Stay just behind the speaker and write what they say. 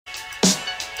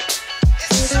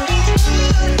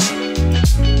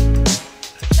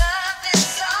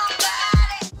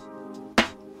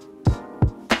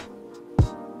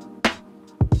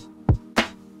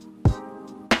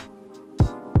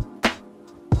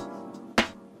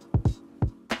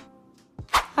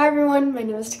everyone, my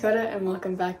name is Koda and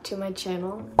welcome back to my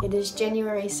channel. It is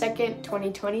January 2nd,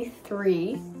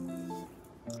 2023.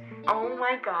 Oh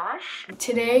my gosh.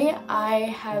 Today I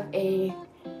have a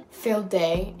field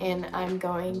day and I'm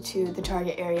going to the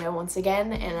Target area once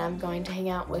again, and I'm going to hang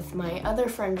out with my other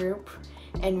friend group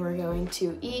and we're going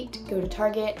to eat, go to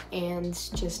Target, and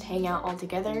just hang out all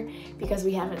together because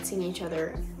we haven't seen each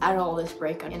other at all this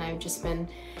break and I've just been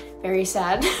very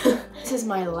sad. This is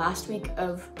my last week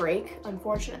of break,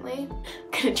 unfortunately. I'm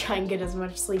gonna try and get as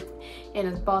much sleep in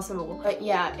as possible. But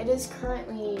yeah, it is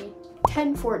currently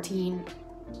 10:14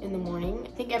 in the morning.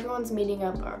 I think everyone's meeting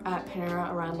up at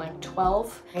Panera around like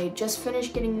 12. I just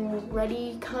finished getting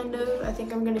ready, kind of. I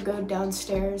think I'm gonna go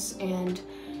downstairs and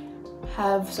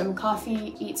have some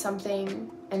coffee, eat something,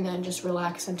 and then just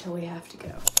relax until we have to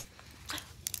go.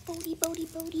 Bodie, Bodie,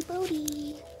 Bodie,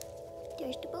 Bodie.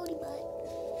 There's the Bodie butt.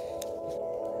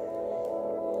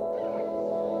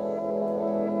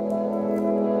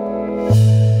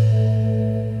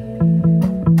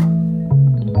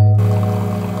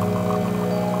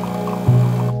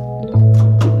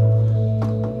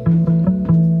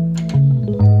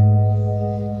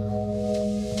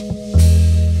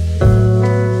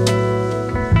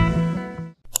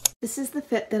 This is the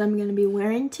fit that I'm gonna be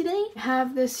wearing today. I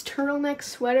have this turtleneck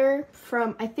sweater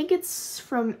from, I think it's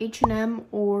from H&M,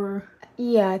 or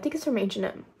yeah, I think it's from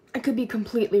H&M. I could be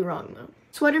completely wrong though.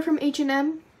 Sweater from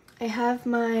H&M. I have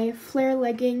my flare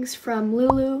leggings from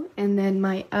Lulu, and then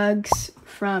my Uggs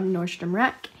from Nordstrom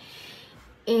Rack.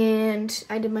 And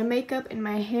I did my makeup and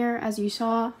my hair, as you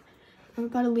saw. I'm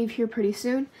about to leave here pretty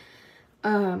soon.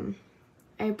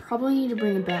 I probably need to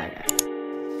bring a bag.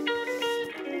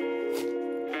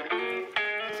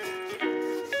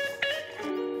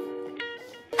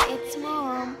 It's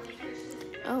Mom.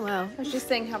 Oh wow. I was just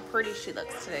saying how pretty she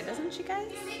looks today, doesn't she,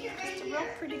 guys? Just a real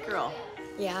pretty girl.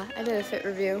 Yeah, I did a fit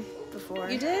review before.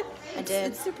 You did? I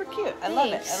did. It's super cute. I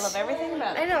love it. I love everything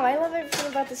about it. I know, I love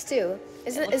everything about this too.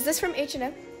 Is this from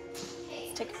H&M? Let's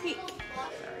take a peek.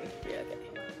 Sorry. Yeah, okay.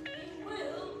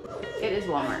 It is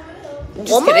Walmart.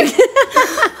 Just kidding.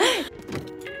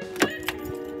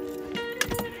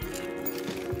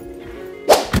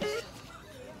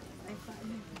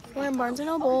 We're in Barnes &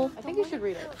 Noble. I think you should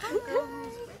read it.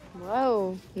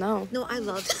 Whoa, no. No, I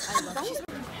love it.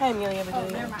 Hi, Amelia.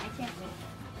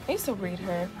 I used to read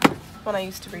her when I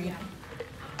used to read.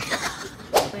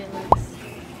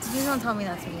 Please don't tell me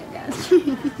that's me again.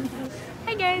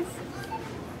 Hi guys,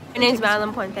 my name's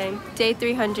Madeline Puente. Day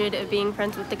 300 of being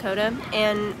friends with Dakota,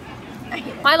 and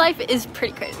my life is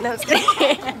pretty crazy. No, it's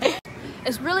kidding.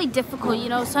 It's really difficult, you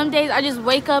know. Some days I just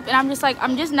wake up and I'm just like,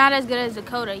 I'm just not as good as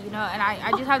Dakota, you know, and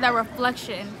I just have that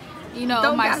reflection, you know,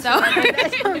 of myself.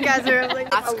 That's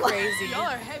crazy. Y'all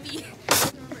are heavy.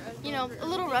 You know, a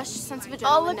little rush, sense of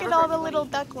adrenaline. Oh, look at all the little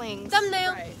ducklings.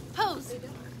 Thumbnail, pose.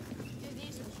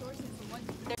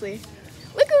 Look what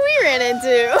we ran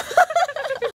into.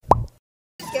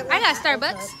 I got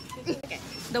Starbucks.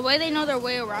 The way they know their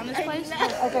way around this place.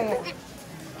 Okay.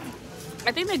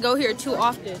 I think they go here too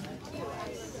often.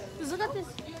 Just look at this.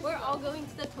 We're all going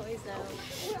to the toys though.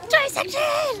 Toy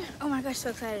section! Oh my gosh,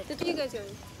 so excited. Where you guys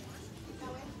going?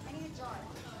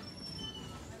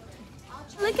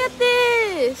 Look at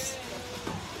this.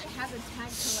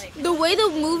 The way the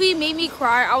movie made me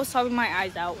cry, I was sobbing my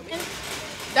eyes out.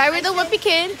 Diary of the Wimpy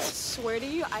Kid. Swear to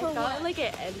you, I thought like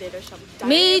it ended or something.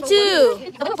 Me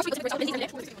too.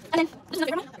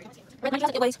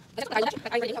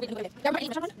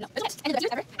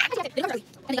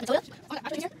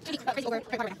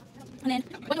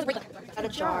 Got a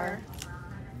jar.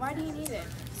 Why do you need it?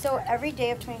 So every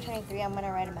day of 2023, I'm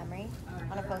gonna write a memory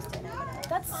on a post-it. And I'm gonna...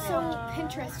 That's so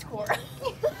Pinterest core.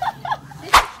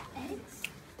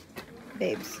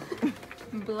 Babes.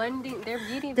 Blending, they're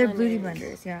beauty They're blenders. booty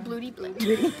blenders, yeah. Blooty blue.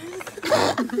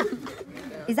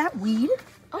 Is that weed?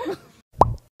 Oh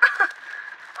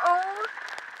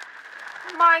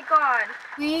my god.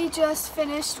 We just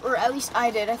finished, or at least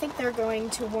I did. I think they're going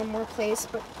to one more place,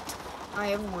 but I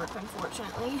have work,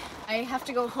 unfortunately. I have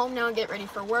to go home now and get ready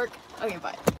for work. Okay,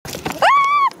 bye.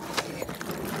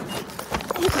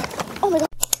 Oh my god.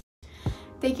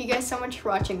 Thank you guys so much for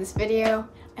watching this video.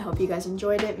 I hope you guys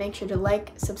enjoyed it. Make sure to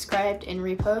like, subscribe, and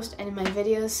repost any of my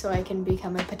videos so I can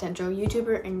become a potential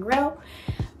YouTuber and grow.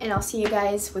 And I'll see you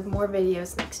guys with more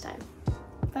videos next time.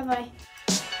 Bye-bye.